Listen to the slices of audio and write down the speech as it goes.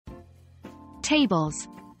Tables,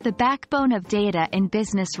 the backbone of data in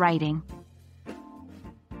business writing.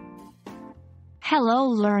 Hello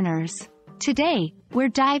learners! Today, we're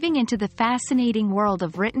diving into the fascinating world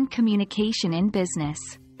of written communication in business.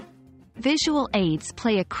 Visual aids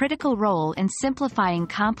play a critical role in simplifying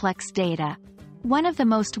complex data. One of the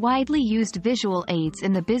most widely used visual aids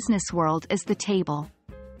in the business world is the table.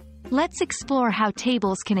 Let's explore how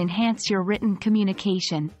tables can enhance your written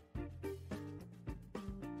communication.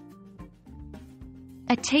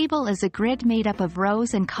 A table is a grid made up of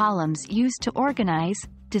rows and columns used to organize,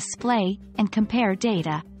 display, and compare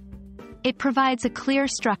data. It provides a clear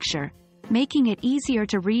structure, making it easier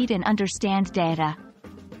to read and understand data.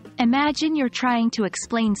 Imagine you're trying to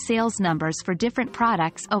explain sales numbers for different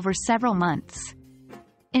products over several months.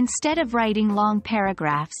 Instead of writing long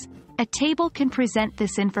paragraphs, a table can present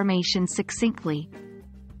this information succinctly.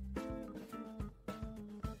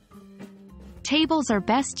 Tables are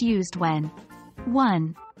best used when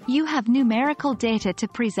 1. You have numerical data to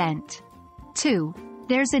present. 2.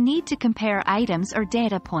 There's a need to compare items or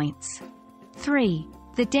data points. 3.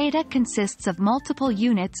 The data consists of multiple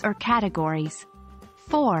units or categories.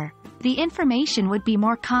 4. The information would be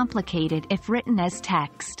more complicated if written as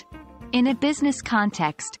text. In a business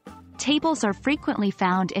context, tables are frequently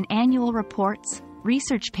found in annual reports,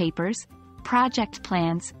 research papers, project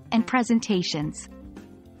plans, and presentations.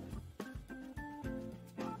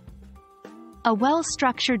 A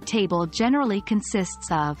well-structured table generally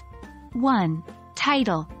consists of 1.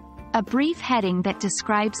 Title, a brief heading that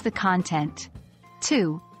describes the content.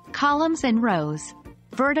 2. Columns and rows,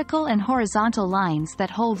 vertical and horizontal lines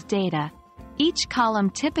that hold data. Each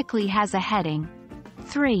column typically has a heading.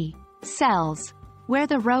 3. Cells, where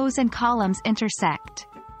the rows and columns intersect.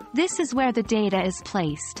 This is where the data is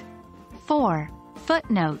placed. 4.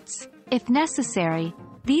 Footnotes, if necessary.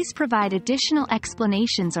 These provide additional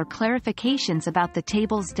explanations or clarifications about the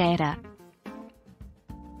table's data.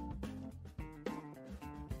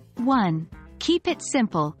 1. Keep it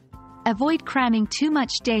simple. Avoid cramming too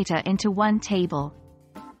much data into one table.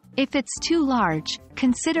 If it's too large,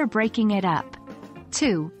 consider breaking it up.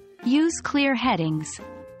 2. Use clear headings.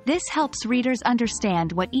 This helps readers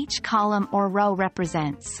understand what each column or row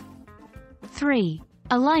represents. 3.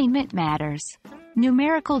 Alignment matters.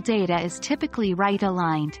 Numerical data is typically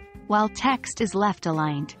right-aligned, while text is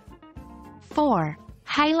left-aligned. 4.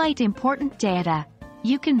 Highlight important data.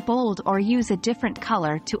 You can bold or use a different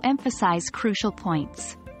color to emphasize crucial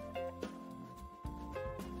points.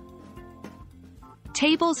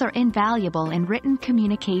 Tables are invaluable in written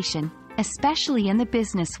communication, especially in the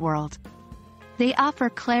business world. They offer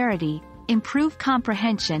clarity, improve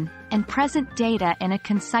comprehension, and present data in a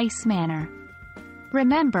concise manner.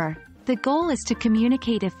 Remember, the goal is to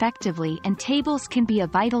communicate effectively, and tables can be a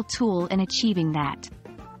vital tool in achieving that.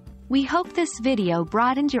 We hope this video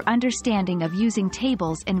broadened your understanding of using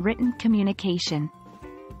tables in written communication.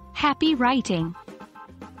 Happy writing!